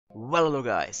Well, hello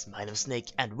guys, my name is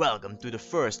Snake and welcome to the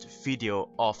first video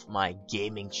of my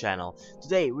gaming channel.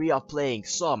 Today we are playing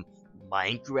some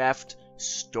Minecraft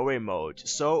story mode.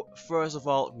 So first of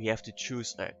all we have to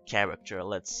choose a character.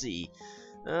 Let's see.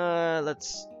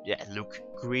 Look,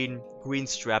 green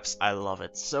straps, I love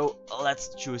it. So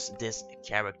let's choose this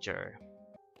character.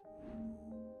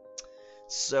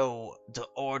 So the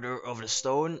Order of the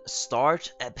Stone,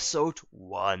 start episode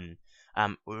 1.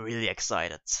 I'm really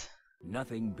excited.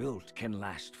 Nothing built can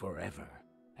last forever,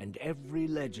 and every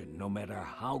legend, no matter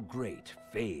how great,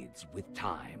 fades with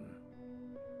time.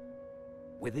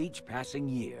 With each passing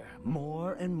year,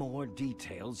 more and more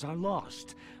details are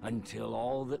lost, until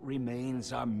all that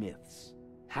remains are myths,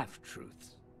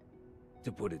 half-truths.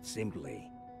 To put it simply,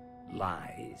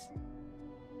 lies.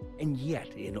 And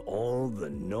yet, in all the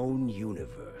known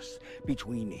universe,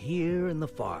 between here and the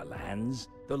far lands,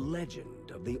 the legend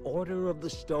of the Order of the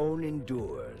Stone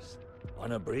endures,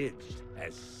 unabridged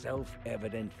as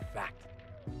self-evident fact.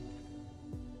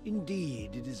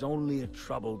 Indeed, it is only a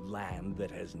troubled land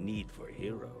that has need for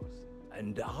heroes,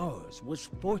 and ours was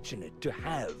fortunate to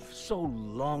have, so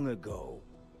long ago,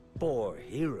 4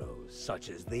 heroes such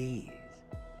as these.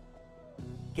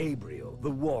 Gabriel, the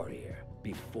warrior,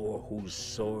 before whose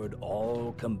sword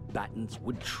all combatants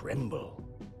would tremble.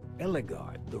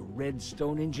 Eligard, the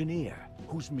redstone engineer,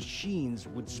 whose machines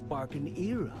would spark an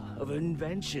era of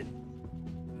invention.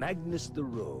 Magnus the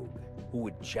rogue, who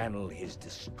would channel his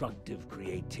destructive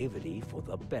creativity for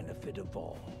the benefit of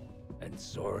all. And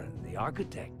Soren the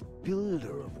architect,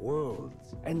 builder of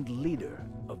worlds, and leader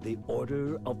of the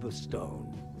Order of the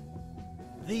Stone.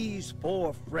 These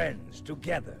 4 friends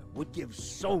together would give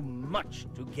so much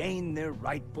to gain their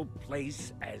rightful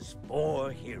place as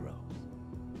 4 heroes.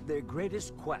 Their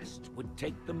greatest quest would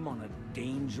take them on a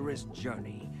dangerous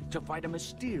journey to fight a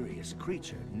mysterious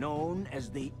creature known as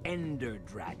the Ender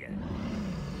Dragon.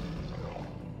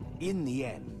 In the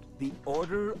end, the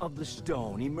Order of the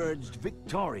Stone emerged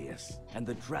victorious, and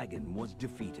the dragon was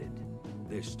defeated.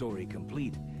 Their story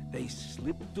complete, they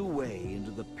slipped away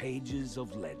into the pages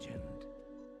of legend.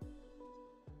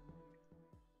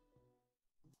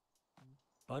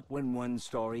 But when one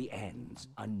story ends,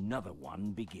 another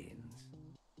one begins.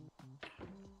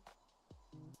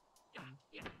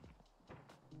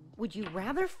 Would you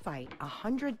rather fight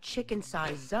 100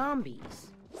 chicken-sized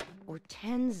zombies or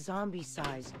 10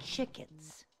 zombie-sized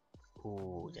chickens?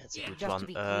 Ooh, that's a good Just one. to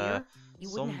be clear,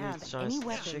 you wouldn't have any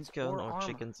weapons chicken or or armor,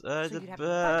 chickens. so you'd have to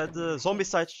fight them The with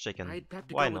zombie-sized chicken. I'd have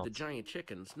to Why go not? with the giant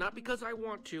chickens, not because I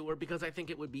want to or because I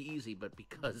think it would be easy, but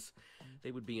because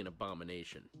they would be an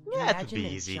abomination. Yeah, it would Imagine be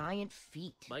their easy. giant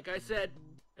feet. Like I said,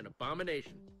 an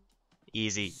abomination.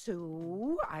 Easy.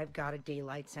 So, I've got a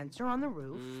daylight sensor on the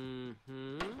roof,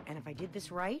 Mm-hmm. and if I did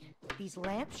this right, these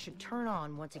lamps should turn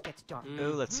on once it gets dark.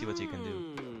 Oh, let's see what you can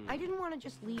do. I didn't want to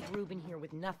just leave Ruben here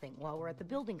with nothing while we're at the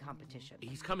building competition.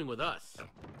 He's coming with us.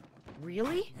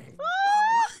 Really?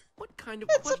 What kind of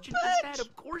It's a question is bet. that?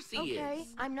 Of course he Okay,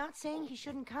 is. I'm not saying he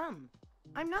shouldn't come.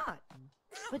 I'm not.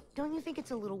 But don't you think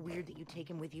it's a little weird that you take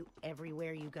him with you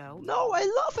everywhere you go? No, I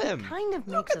love him. Kind of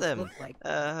Look makes at us him. look like,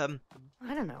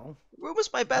 I don't know.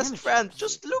 Ruben's my best Amateurs. friend.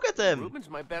 Just look at him. Ruben's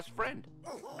my best friend.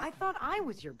 I thought I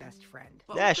was your best friend.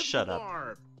 Both Yeah, of shut you up.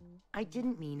 are. I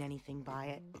didn't mean anything by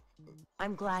it.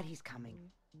 I'm glad he's coming.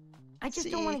 I just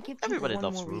don't See, want to give people everybody one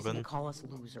loves more reason to Ruben. call us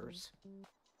losers.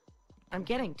 I'm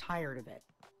getting tired of it.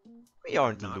 We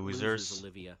aren't Not losers.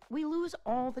 Olivia. We lose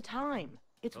all the time.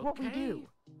 It's what we do.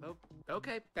 Oh,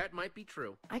 okay, that might be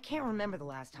true. I can't remember the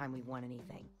last time we won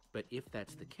anything. But if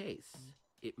that's the case,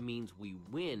 it means we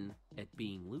win at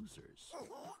being losers.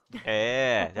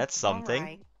 Yeah, that's something. All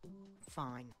right.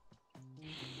 Fine. You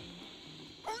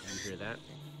hear that?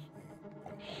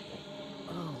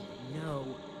 Oh,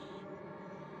 no.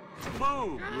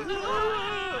 Boom!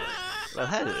 Well,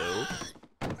 hello.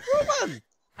 Ruben!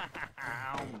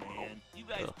 Oh man, you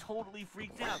guys totally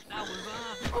freaked out. That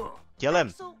was Kill him.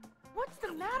 Axel, what's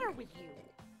the matter with you?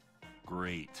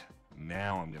 great.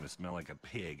 Now I'm gonna smell like a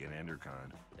pig in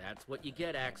Endercon. That's what you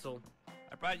get, Axel.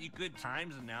 I brought you good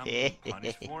times and now I'm being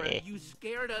punished for it. You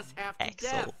scared us half to Axel.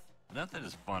 death. Nothing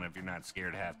is fun if you're not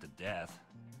scared half to death.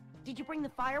 Did you bring the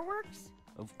fireworks?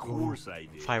 Of course I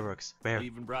did. Fireworks. I Where?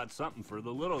 even brought something for the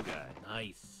little guy.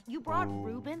 Nice. You brought Ooh.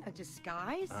 Ruben a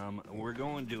disguise? We're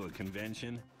going to a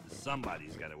convention.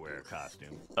 Somebody's gotta wear a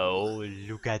costume. Oh,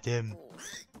 look at him.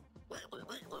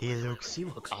 He looks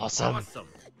awesome.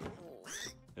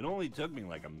 It only took me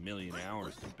like 1,000,000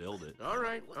 hours to build it. All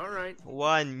right, all right.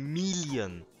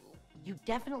 1,000,000. You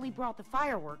definitely brought the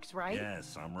fireworks, right?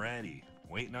 Yes, I'm ready.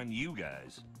 Waiting on you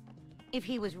guys. If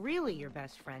he was really your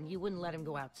best friend, you wouldn't let him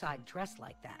go outside dressed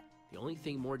like that. The only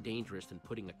thing more dangerous than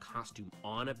putting a costume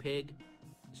on a pig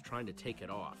is trying to take it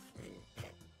off.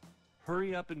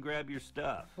 Hurry up and grab your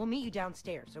stuff. We'll meet you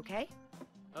downstairs, okay?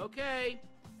 Okay.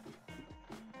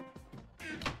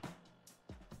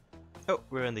 Oh,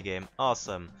 we're in the game.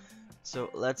 Awesome. So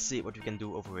let's see what we can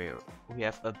do over here. We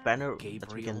have a banner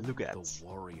that we can look at. the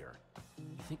warrior. You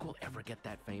think we'll ever get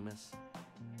that famous?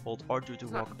 Hold R2 to It's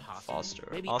not walk impossible. faster.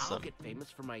 Maybe Awesome. I'll get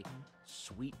famous for my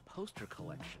sweet poster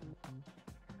collection.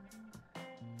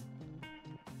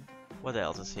 What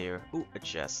else is here? Ooh, a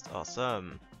chest.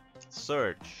 Awesome.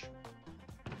 Search.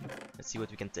 Let's see what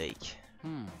we can take.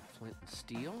 Flint and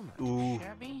steel, not Ooh. too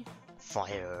shabby.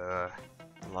 Fire.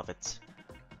 Love it.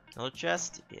 Another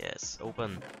chest? Yes.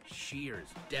 Open. Shears,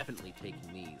 definitely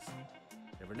taking these.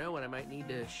 Never know when I might need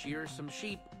to shear some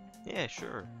sheep. Yeah,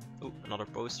 sure. Ooh, another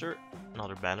poster.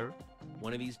 Another banner.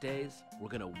 One of these days, we're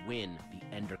gonna win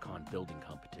the Endercon building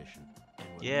competition. And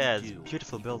when Yeah, we it's do, a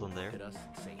beautiful people build on will there. look at us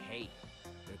and say, "Hey,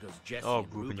 there goes Jesse Oh,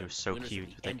 and Ruben, you're so winners of cute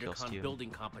the with that Endercon costume.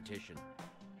 building competition."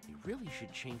 They really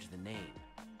should change the name.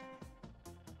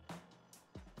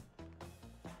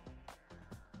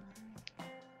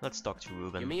 Let's talk to Give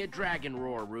Ruben. me a dragon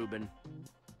roar, Ruben.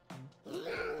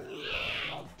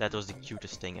 That was the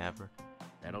cutest thing ever.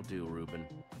 That'll do, Ruben.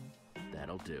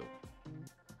 That'll do.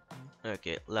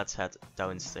 Okay, let's head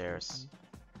downstairs.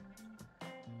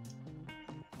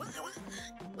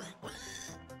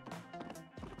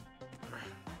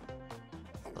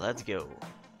 Let's go.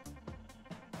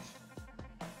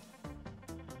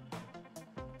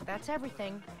 That's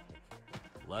everything.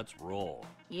 Let's roll.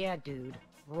 Yeah, dude.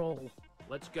 Roll.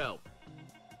 Let's go.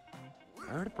 I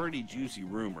heard a pretty juicy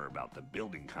rumor about the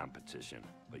building competition,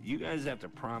 but you guys have to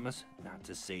promise not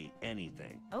to say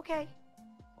anything. Okay.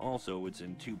 Also, it's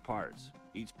in 2 parts,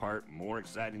 each part more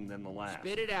exciting than the last.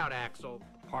 Spit it out, Axel.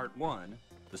 Part 1,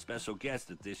 the special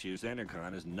guest at this year's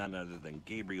Endercon is none other than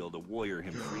Gabriel the Warrior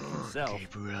himself.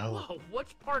 Gabriel. Whoa,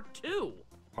 what's part 2?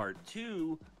 Part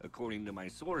 2, according to my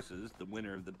sources, the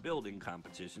winner of the building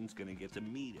competition's gonna get to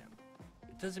meet him.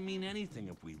 It doesn't mean anything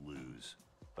if we lose,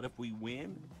 but if we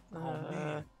win, oh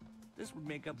man, this would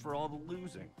make up for all the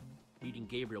losing. Meeting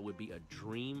Gabriel would be a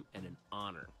dream and an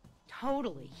honor.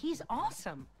 Totally. He's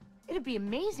awesome. It'd be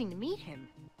amazing to meet him.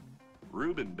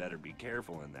 Ruben better be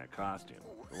careful in that costume.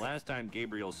 The last time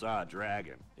Gabriel saw a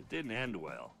dragon, it didn't end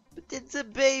well. But it's a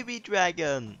baby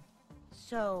dragon.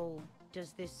 So,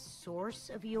 does this source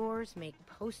of yours make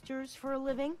posters for a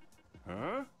living?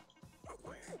 Huh?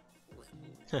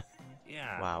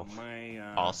 Yeah, Wow. my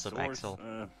Awesome, source, Axel.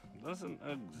 Doesn't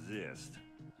exist.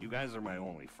 You guys are my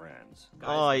only friends. Guys,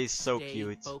 Oh, let's he's so stay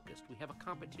cute. Focused. We have a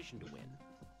competition to win.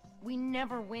 We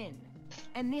never win.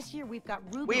 And this year we've got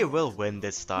Ruben. We will win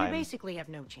this We time. basically have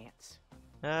no chance.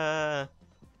 Have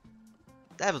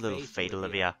a little Faith, faith,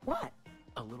 Olivia. Olivia. What?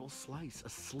 A little slice, a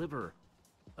sliver,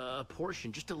 a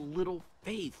portion, just a little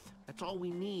faith. That's all we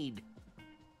need.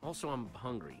 Also, I'm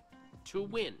hungry. To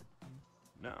win.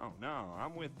 No,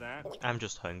 I'm with that. I'm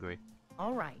just hungry.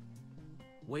 All right.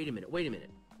 Wait a minute, wait a minute.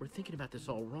 We're thinking about this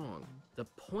all wrong. The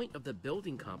point of the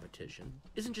building competition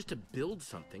isn't just to build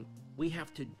something. We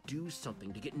have to do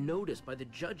something to get noticed by the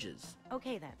judges.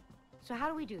 Okay then. So how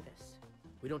do we do this?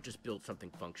 We don't just build something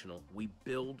functional, we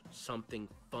build something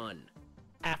fun.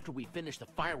 After we finish the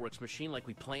fireworks machine like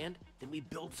we planned, then we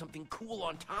build something cool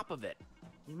on top of it.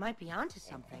 We might be onto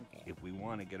something. If we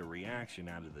want to get a reaction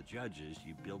out of the judges,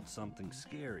 you build something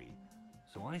scary.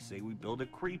 So I say we build a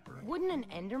creeper. Wouldn't an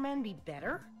Enderman be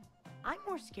better? I'm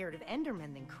more scared of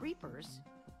Endermen than creepers.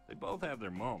 They both have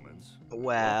their moments.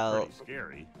 Well, Both pretty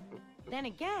scary. Then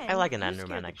again, I like an you Enderman,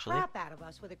 scared the actually. crap out of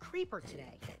us with a creeper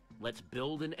today. Let's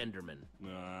build an Enderman.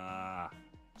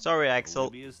 sorry, Axel.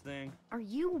 Olivia's thing? Are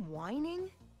you whining?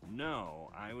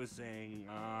 No, I was saying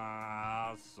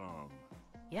awesome.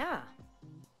 Yeah.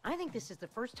 I think this is the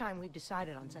first time we've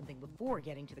decided on something before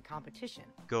getting to the competition.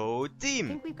 Go team.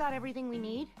 Think we've got everything we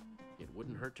need? It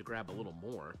wouldn't hurt to grab a little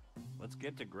more. Let's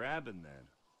get to grabbing then.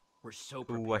 We're so Ooh,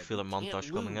 prepared. I feel a We can't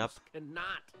montage coming up. lose.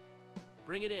 Cannot.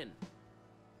 Bring it in.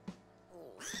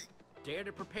 Dare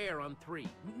to prepare on 3.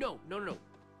 No.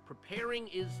 Preparing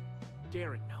is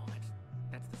daring. No,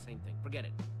 that's the same thing. Forget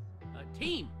it.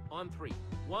 Team on 3.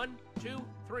 1, 2,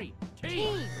 3.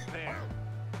 Team. Prepare.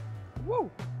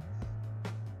 Woo!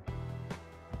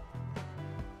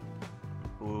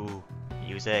 Ooh,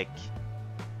 music.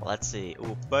 Let's see.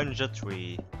 Ooh, punch a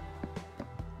tree.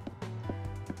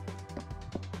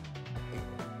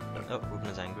 Oh, Ruben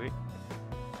is angry.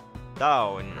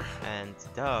 Down and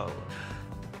down.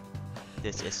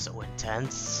 This is so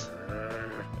intense.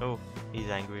 Oh, he's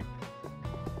angry.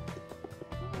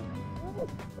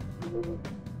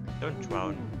 Don't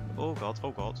drown. Oh god,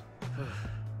 oh god.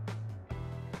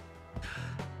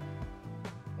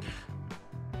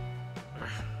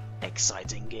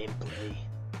 Exciting gameplay.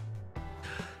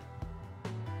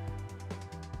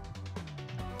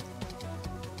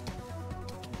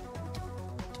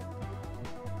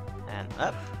 And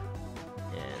up.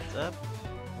 And up.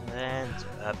 And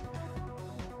up.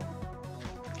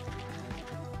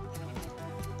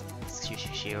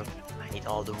 Shoo. I need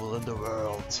all the wool in the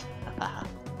world.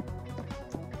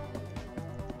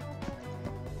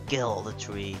 Kill the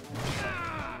tree.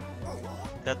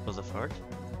 That was a fart.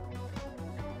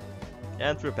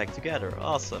 And we're back together.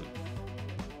 Awesome.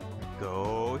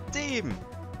 Go team!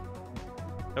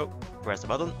 Oh, press the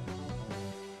button.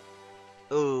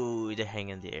 Oh, they hang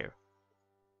in the air.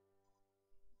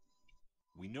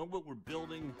 We know what we're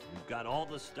building. We've got all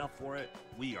the stuff for it.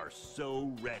 We are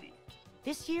so ready.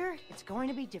 This year, it's going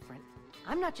to be different.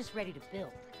 I'm not just ready to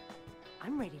build.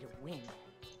 I'm ready to win.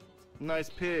 Nice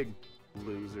pig,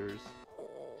 losers.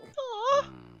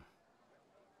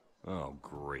 Oh,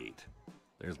 great.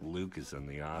 There's Lucas and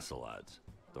the Ocelots.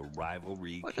 The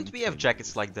rivalry. Why don't we have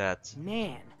jackets like that?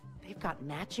 Man, they've got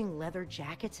matching leather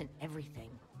jackets and everything.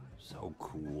 So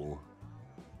cool.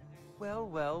 Well,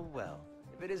 well, well.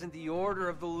 If it isn't the order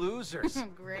of the losers.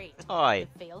 Great. Hi.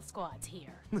 The fail squad's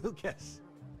here. Lucas,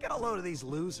 get a load of these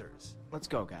losers. Let's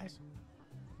go, guys.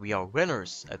 We are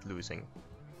winners at losing.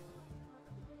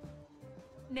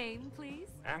 Name, please?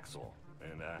 Axel.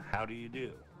 And how do you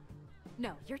do?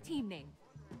 No, your team name.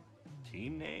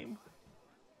 Team name?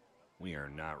 We are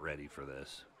not ready for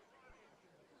this.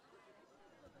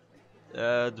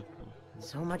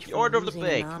 So much The for Order of the losing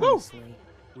Pig. Woo! anonymously.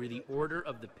 We're the Order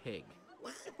of the Pig.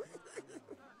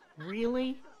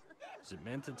 Really? Is it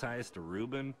meant to tie us to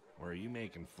Reuben, or are you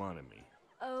making fun of me?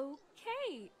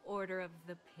 Okay, Order of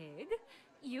the Pig.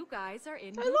 You guys are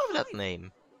in. I love that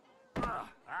name.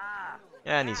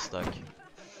 And he's stuck.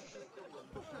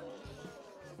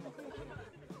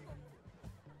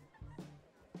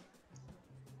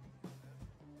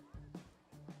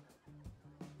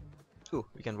 Ooh,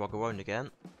 we can walk around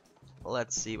again.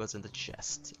 Let's see what's in the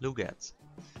chest. Look at.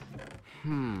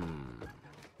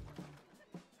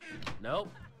 Nope.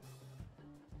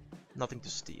 Nothing to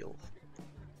steal.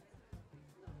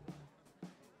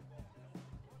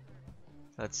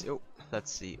 Let's see. Oh,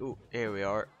 let's see. Oh, here we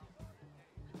are.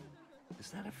 Is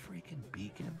that a freaking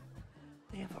beacon?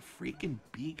 They have a freaking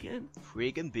beacon?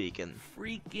 Freaking beacon.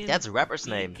 Freaking That's a rapper's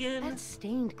name. beacon? That's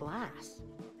stained glass.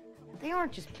 They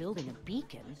aren't just building a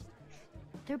beacon.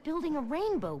 They're building a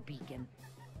rainbow beacon.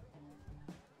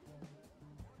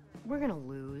 We're gonna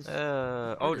lose.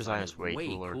 Our Our design is way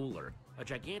cooler. cooler. A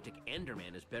gigantic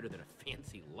Enderman is better than a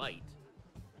fancy light.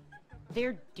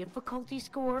 Their difficulty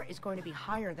score is going to be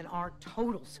higher than our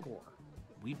total score.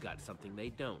 We've got something they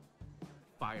don't.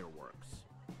 Fireworks.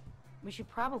 We should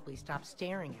probably stop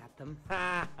staring at them.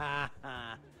 Ha ha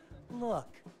ha. Look,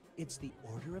 it's the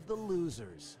Order of the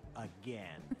Losers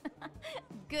again.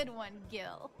 Good one,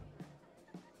 Gil.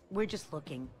 We're just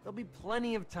looking. There'll be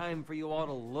plenty of time for you all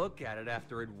to look at it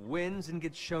after it wins and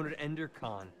gets shown at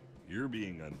EnderCon. You're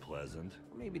being unpleasant.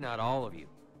 Maybe not all of you.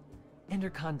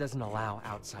 EnderCon doesn't allow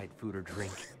outside food or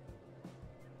drink.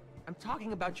 I'm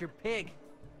talking about your pig.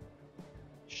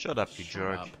 Shut up, you Shut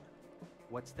jerk. up.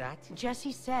 What's that?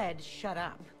 Jesse said, shut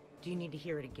up. Do you need to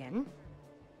hear it again?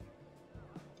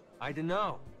 I don't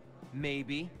know.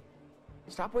 Maybe.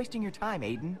 Stop wasting your time,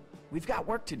 Aiden. We've got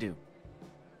work to do.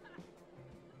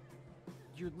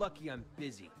 You're lucky I'm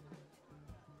busy.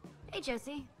 Hey,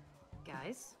 Jesse.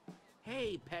 Guys,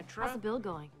 Hey, Petra. how's the build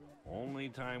going? Only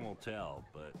time will tell,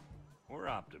 but we're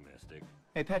optimistic.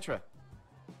 Hey, Petra.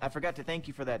 I forgot to thank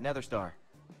you for that nether star.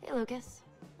 Hey, Lucas.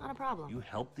 Not a problem. You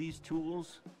help these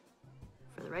tools?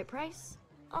 For the right price,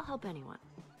 I'll help anyone.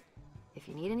 If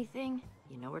you need anything,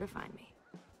 you know where to find me.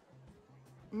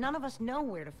 None of us know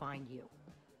where to find you.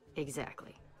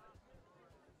 Exactly.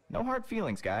 No hard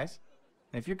feelings, guys.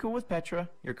 And if you're cool with Petra,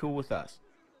 you're cool with us.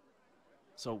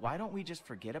 So why don't we just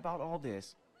forget about all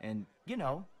this and, you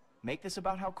know, make this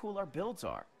about how cool our builds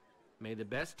are? May the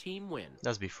best team win.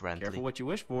 Let's be friendly. Careful what you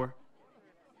wish for.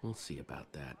 We'll see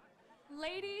about that.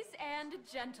 Ladies and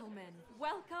gentlemen,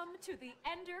 welcome to the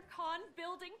EnderCon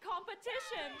building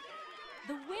competition.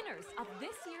 The winners of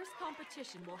this year's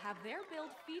competition will have their build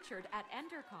featured at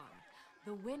EnderCon.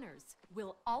 The winners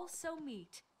will also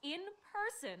meet, in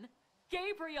person,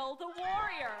 Gabriel the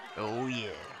Warrior. Oh yeah.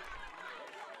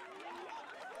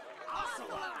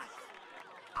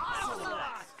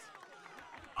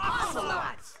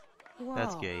 Whoa,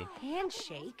 That's gay.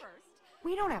 Handshake?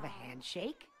 We don't have a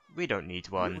handshake. We don't need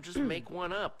We'll one. just make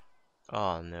one up.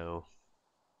 Oh no.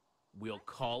 We'll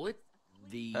call it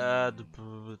The the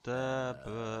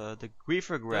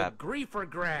griefer grab. The griefer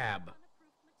grab.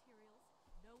 Unapproved materials,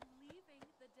 no leaving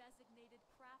the designated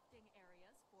crafting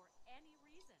areas for any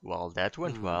reason. Well, that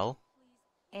went well.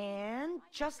 And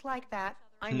just like that,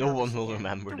 I'm No one nervous will again.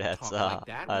 remember Don't that. talk like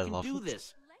that. I We can love do it.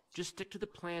 this. Just stick to the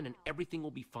plan and everything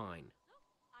will be fine.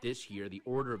 This year, the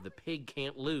Order of the Pig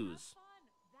can't lose.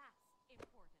 That's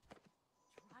important.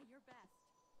 Try your best.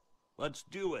 Let's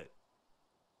do it.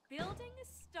 Building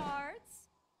starts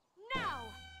now.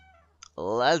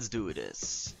 Let's do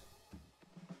this.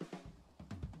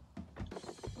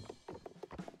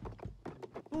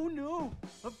 Oh no!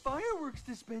 A fireworks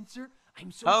dispenser!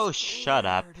 I'm so Oh, scared. shut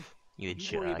up, you You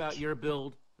jerk. worry about your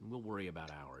build, and we'll worry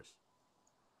about ours.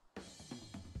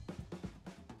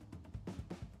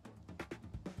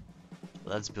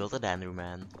 Let's build an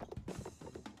Enderman.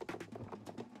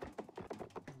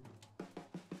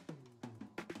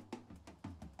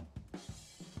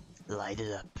 Light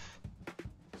it up.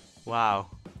 Wow.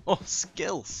 Oh,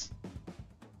 skills.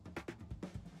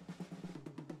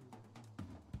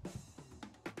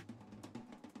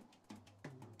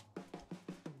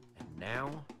 And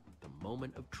now, the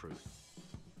moment of truth.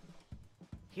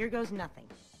 Here goes nothing.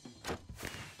 This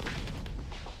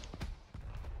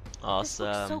looks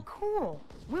Awesome. so cool.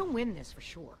 We'll win this for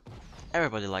sure.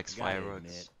 Everybody likes Gotta fireworks.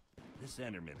 admit, this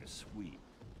Enderman is sweet.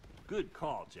 Good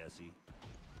call, Jesse.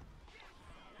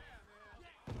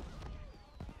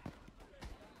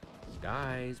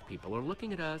 Guys, people are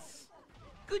looking at us.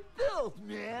 Good build,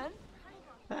 man!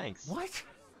 Thanks. What?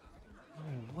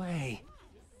 No way.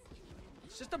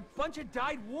 It's just a bunch of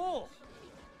dyed wool.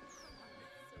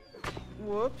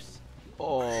 Whoops.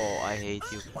 Oh, I hate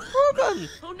you. Ruben!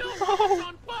 Oh no, No! it's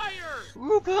on fire!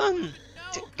 Ruben!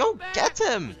 No, Go come back. get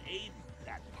him! Aid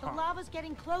that The punk. lava's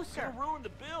getting closer. Gonna ruin the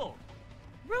build.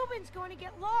 Ruben's going to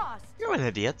get lost. You're an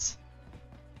idiot.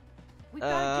 We've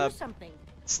got to do something.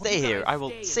 Stay You here. guys I will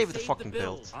stay and save the save fucking the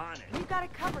build. build. On it. We've got to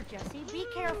cover, Jesse. Be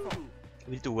careful.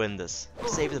 We need to win this.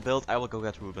 Save the build. I will go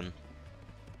get Ruben.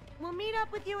 We'll meet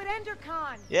up with you at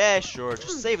EnderCon. Yeah, sure.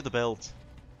 Just save the build.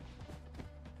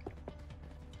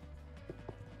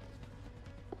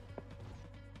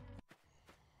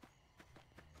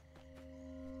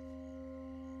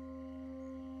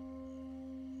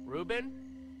 Ruben,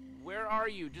 where are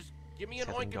you? Just give me an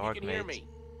It's oink getting if you dark, can hear mate. me.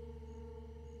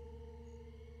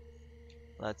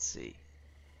 Let's see.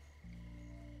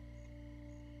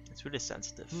 It's really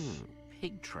sensitive.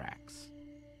 Pig tracks.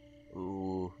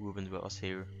 Ooh, Ruben was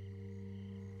here.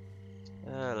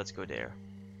 Let's go there.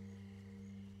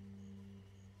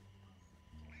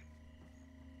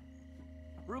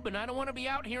 Ruben, I don't want to be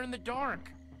out here in the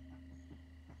dark.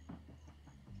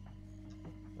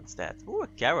 What's that? Ooh, a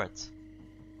carrot.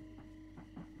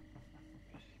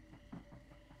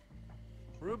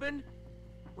 Ruben?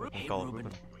 Hey, Hey, call Ruben.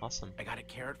 Ruben. Awesome. I got a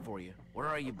carrot for you. Where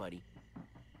are you, buddy?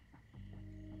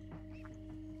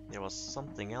 There was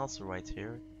something else right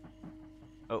here.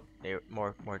 Oh, there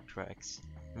more tracks,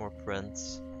 more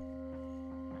prints.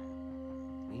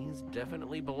 These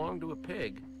definitely belong to a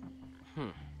pig.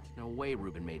 There's no way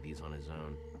Ruben made these on his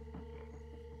own.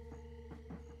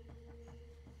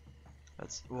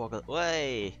 Let's walk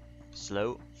away.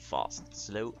 Slow, fast.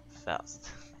 Slow, fast.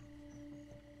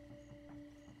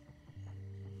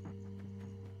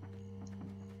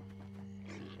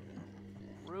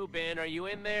 Ruben, are you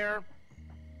in there?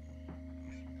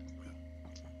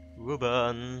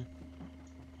 Ruben.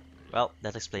 Well,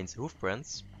 that explains hoof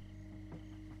prints.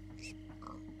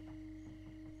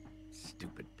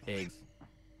 Stupid pigs.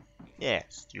 Yeah,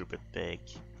 stupid pig.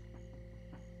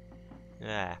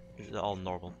 Yeah, these are all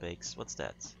normal pigs. What's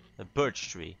that? A birch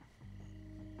tree.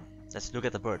 Let's look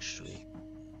at the birch tree.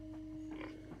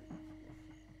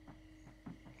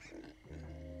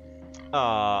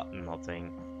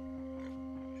 Nothing.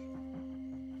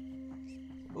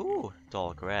 Ooh,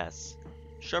 tall grass.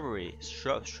 Shrubbery.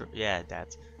 Yeah,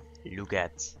 that. Look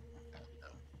at.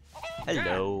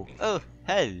 Hello. Oh,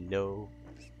 hello.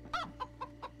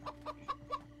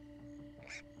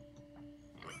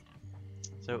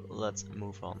 So let's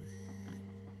move on.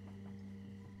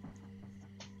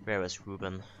 Where is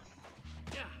Ruben?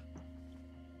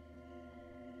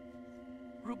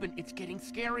 Ruben, it's getting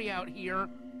scary out here.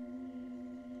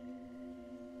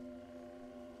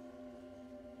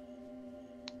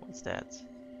 What's that?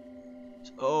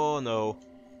 Oh no.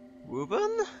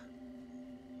 Ruben?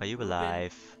 Are you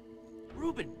alive?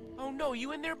 Ruben! Oh no,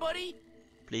 you in there, buddy?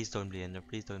 Please don't be in there.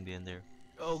 Please don't be in there.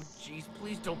 Oh jeez,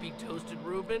 please don't be toasted,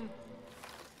 Ruben.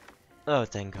 Oh,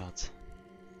 thank God.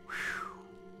 Whew.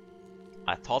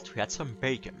 I thought we had some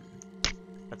bacon.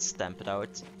 Let's stamp it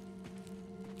out.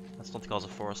 Let's not cause a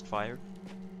forest fire.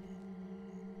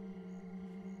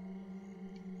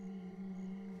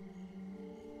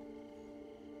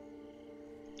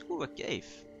 Ooh, a cave.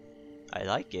 I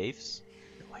like caves.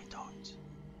 No, I don't.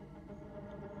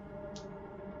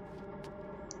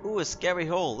 Ooh, a scary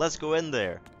hole. Let's go in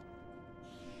there.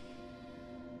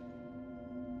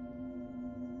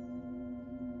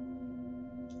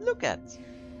 Look at.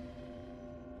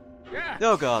 Yeah.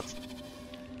 Oh god.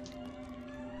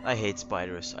 I hate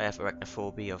spiders. I have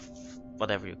arachnophobia of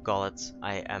whatever you call it.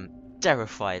 I am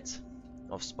terrified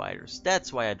of spiders.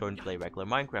 That's why I don't play regular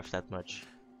Minecraft that much.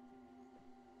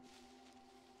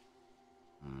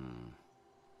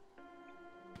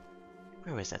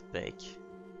 Where is that pig?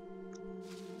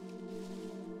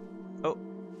 Oh.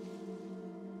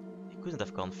 He couldn't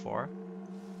have gone far.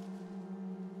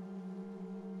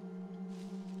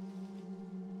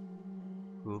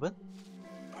 Ruben?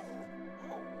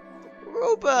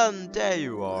 Ruben! There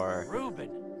you are! Ruben,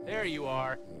 there you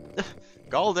are.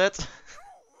 Called it!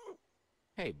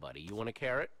 Hey, buddy, you want a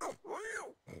carrot?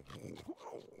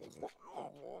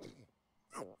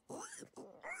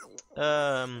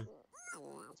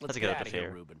 Let's get get out out of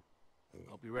here. Ruben.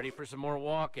 Hope you're ready for some more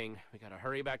walking. We gotta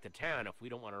hurry back to town if we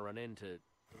don't want to run into...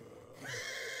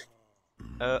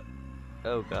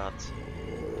 Oh god.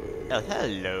 Oh,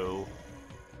 hello.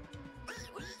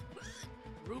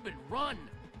 Ruben, run!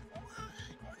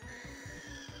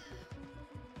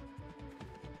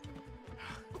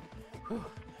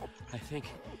 I think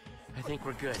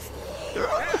we're good.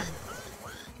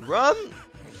 Run!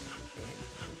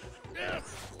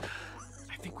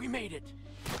 I think we made it.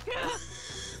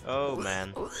 Oh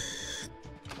man.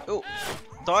 Oh,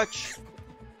 dodge!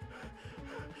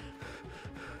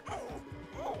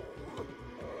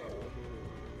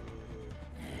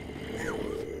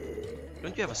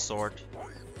 Don't you have a sword?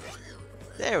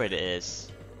 There it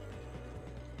is.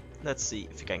 Let's see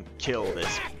if you can kill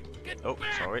this. Oh,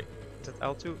 sorry. Is that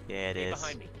L2? Yeah, it is.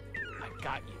 Behind me. I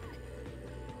got you.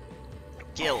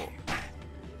 Kill.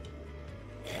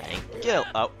 And kill.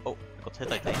 Oh, oh, got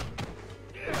hit, I think.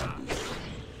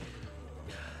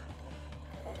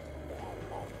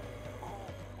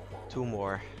 Two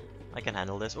more. I can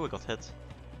handle this. Oh, I got hit.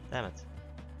 Damn it.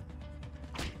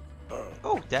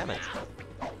 Oh, damn it.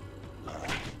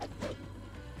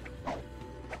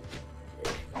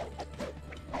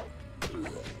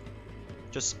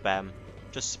 Just spam.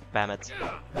 Just spam it.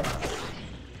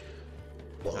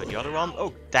 Oh, the other one?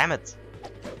 Oh, damn it.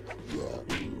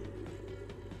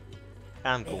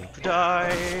 I'm going to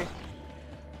die.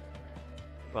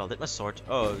 Well, did my sword...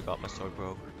 Oh, god, my sword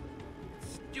broke.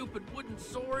 Stupid wooden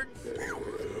swords.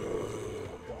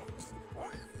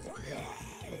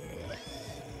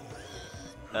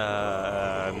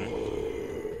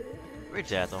 We're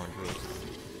dead, aren't we?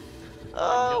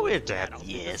 Oh, we're dead.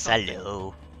 Yes,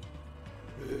 hello.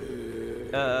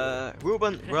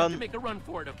 Ruben, I have run. to make a run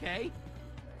for it, okay?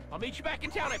 I'll meet you back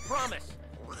in town, I promise.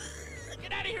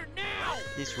 Get out of here now!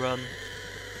 Please run.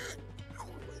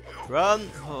 Run!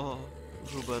 Oh,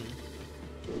 Ruben.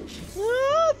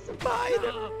 Ah,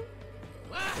 spider!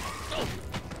 Oh,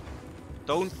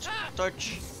 Don't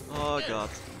touch. Oh god.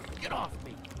 get off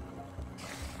me!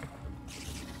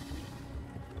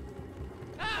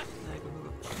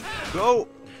 Go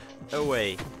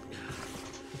away.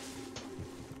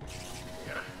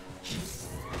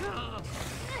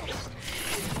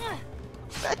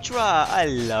 Petra, I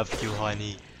love you,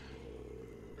 honey.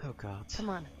 Oh god. Come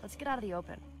on, let's get out of the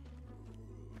open.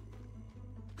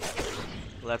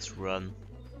 Let's run.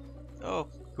 Oh,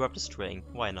 grab the string.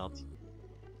 Why not?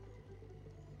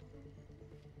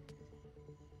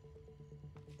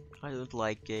 I don't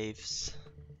like caves.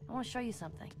 I want to show you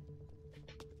something.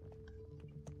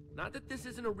 Not that this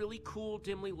isn't a really cool,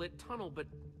 dimly lit tunnel, but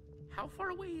how far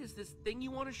away is this thing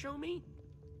you want to show me?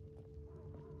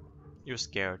 You're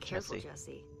scared, Careful, Jesse.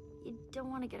 Jesse. You don't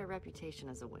want to get a reputation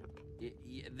as a wimp.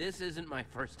 This isn't my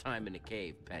first time in a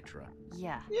cave, Petra.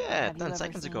 Yeah. Yeah, Have you 10 ever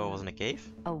seconds ago I seen was in a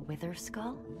cave. a wither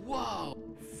skull? Whoa!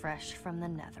 Fresh from the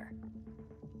nether.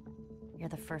 You're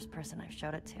the first person I've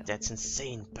showed it to. That's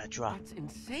insane, Petra. That's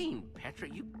insane, Petra.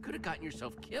 You could have gotten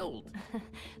yourself killed.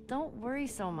 Don't worry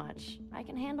so much. I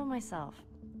can handle myself.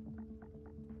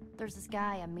 There's this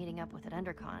guy I'm meeting up with at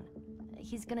EnderCon.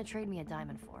 He's gonna trade me a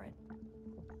diamond for it.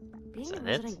 Being Is a that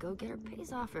resident it? go-getter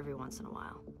pays off every once in a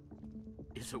while.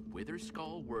 Is a wither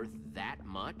skull worth that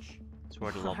much? It's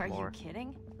worth a lot Are more. you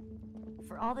kidding?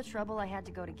 For all the trouble I had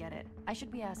to go to get it, I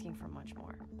should be asking for much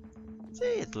more. See,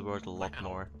 it's worth a lot Wow.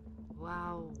 more.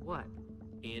 Wow, what?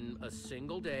 In a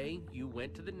single day, you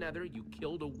went to the nether, you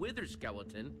killed a wither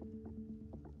skeleton.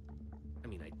 I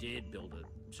mean, I did build a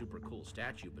super cool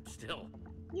statue, but still.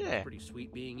 Yeah. Pretty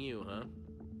sweet being you, huh?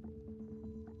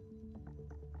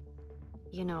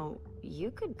 You know,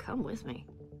 you could come with me.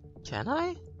 Can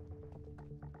I?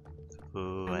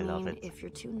 Ooh, I love it. If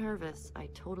you're too nervous, I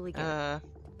totally get it.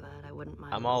 But I wouldn't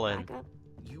mind I'm a little all in. backup.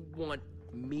 You want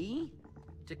me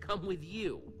to come with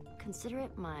you? Consider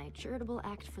it my charitable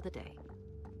act for the day.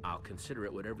 I'll consider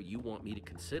it whatever you want me to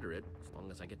consider it, as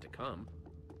long as I get to come.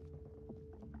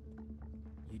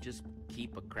 You just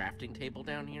keep a crafting table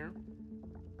down here?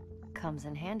 Comes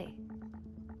in handy.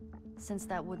 Since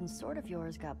that wooden sword of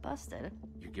yours got busted,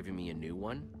 You're giving me a new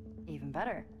one? even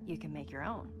better, you can make your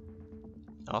own.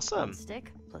 Awesome. 1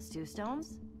 stick plus 2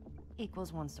 stones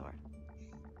equals 1 sword.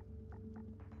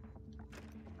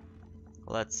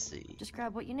 Let's see. Just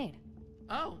grab what you need.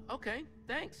 Oh, okay,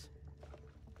 thanks.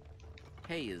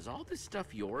 Hey, is all this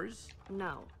stuff yours?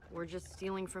 No, we're just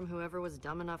stealing from whoever was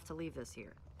dumb enough to leave this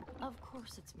here. Of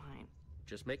course it's mine.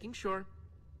 Just making sure.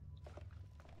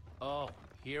 Oh,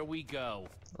 here we go.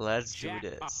 Let's do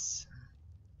Jackpot. this.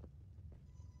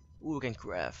 Ooh, we can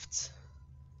craft.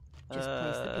 Just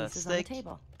place the pieces on the stick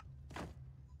table.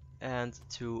 and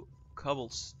 2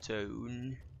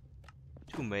 cobblestone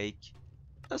to make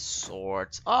a sword.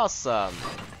 Awesome!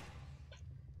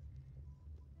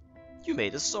 You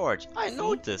made a sword. I See?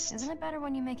 noticed. Isn't it better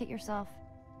when you make it yourself?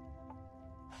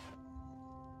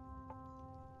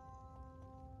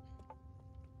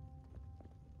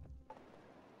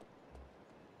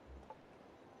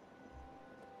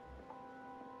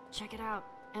 Check it out.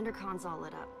 Endercon's all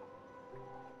lit up.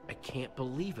 I can't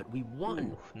believe it, we won!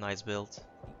 Ooh, nice build.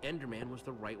 The Enderman was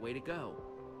the right way to go.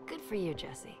 Good for you,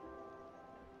 Jesse.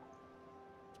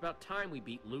 It's about time we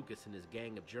beat Lucas and his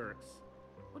gang of jerks.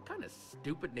 What kind of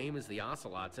stupid name is the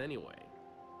Ocelots anyway?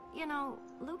 You know,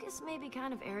 Lucas may be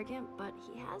kind of arrogant, but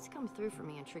he has come through for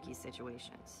me in tricky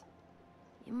situations.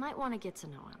 You might want to get to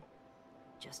know him.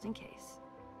 Just in case.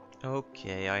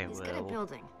 Okay, I He's good at will.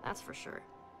 building, that's for sure.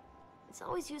 It's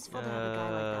always useful to have a guy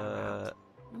like that around.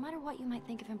 No matter what you might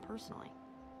think of him personally.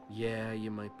 Yeah,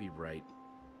 you might be right.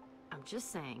 I'm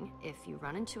just saying, if you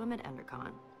run into him at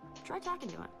EnderCon, try talking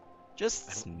to him. Just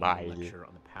I don't need smile. a lecture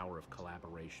on the power of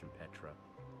collaboration, Petra.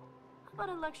 How about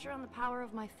a lecture on the power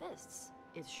of my fists?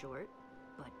 It's short,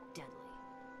 but deadly.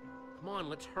 Come on,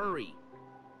 let's hurry.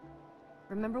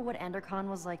 Remember what EnderCon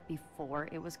was like before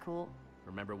it was cool?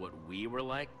 Remember what we were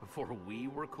like before we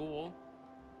were cool?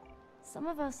 Some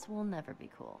of us will never be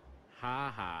cool.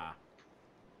 Ha ha.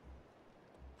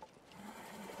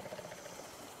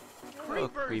 Oh,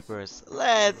 creepers.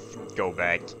 Let's go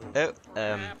back.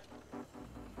 Oh,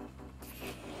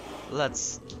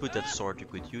 let's put that sword to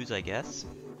good use, I guess.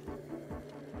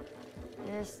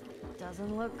 This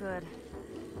doesn't look good.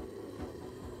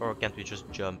 Or can't we just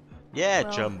jump? Yeah,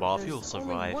 Well, jump off, there's you'll only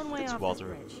survive. one way It's off this water.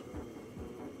 bridge.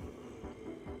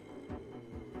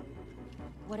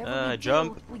 Whatever we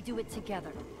jump. do, we do it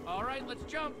together. All right, let's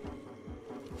jump.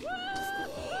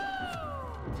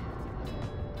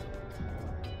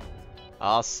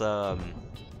 Awesome.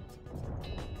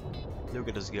 Look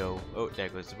at us go. Oh, there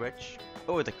goes the bridge.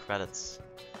 Oh, the credits.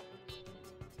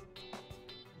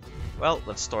 Well,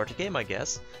 let's start the game, I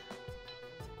guess.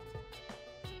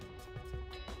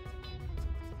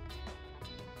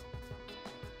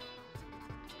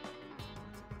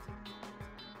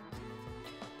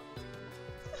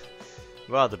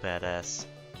 Rather badass.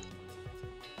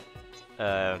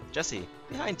 Jesse,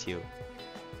 behind you.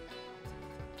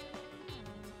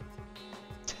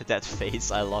 That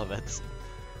face, I love it.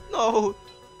 No!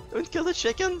 Don't kill the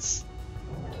chickens!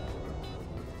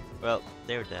 Well,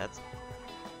 they're dead.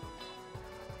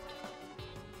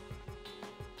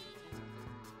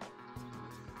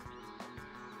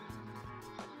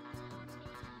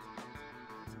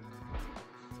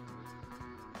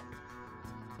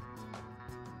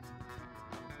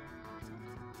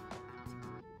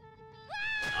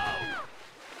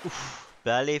 Oof,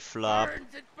 belly flop.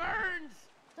 Burns, it burns!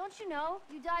 Don't you know?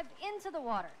 You dive into the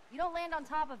water. You don't land on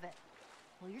top of it.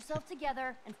 Pull yourself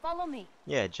together and follow me.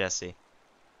 Yeah, Jesse.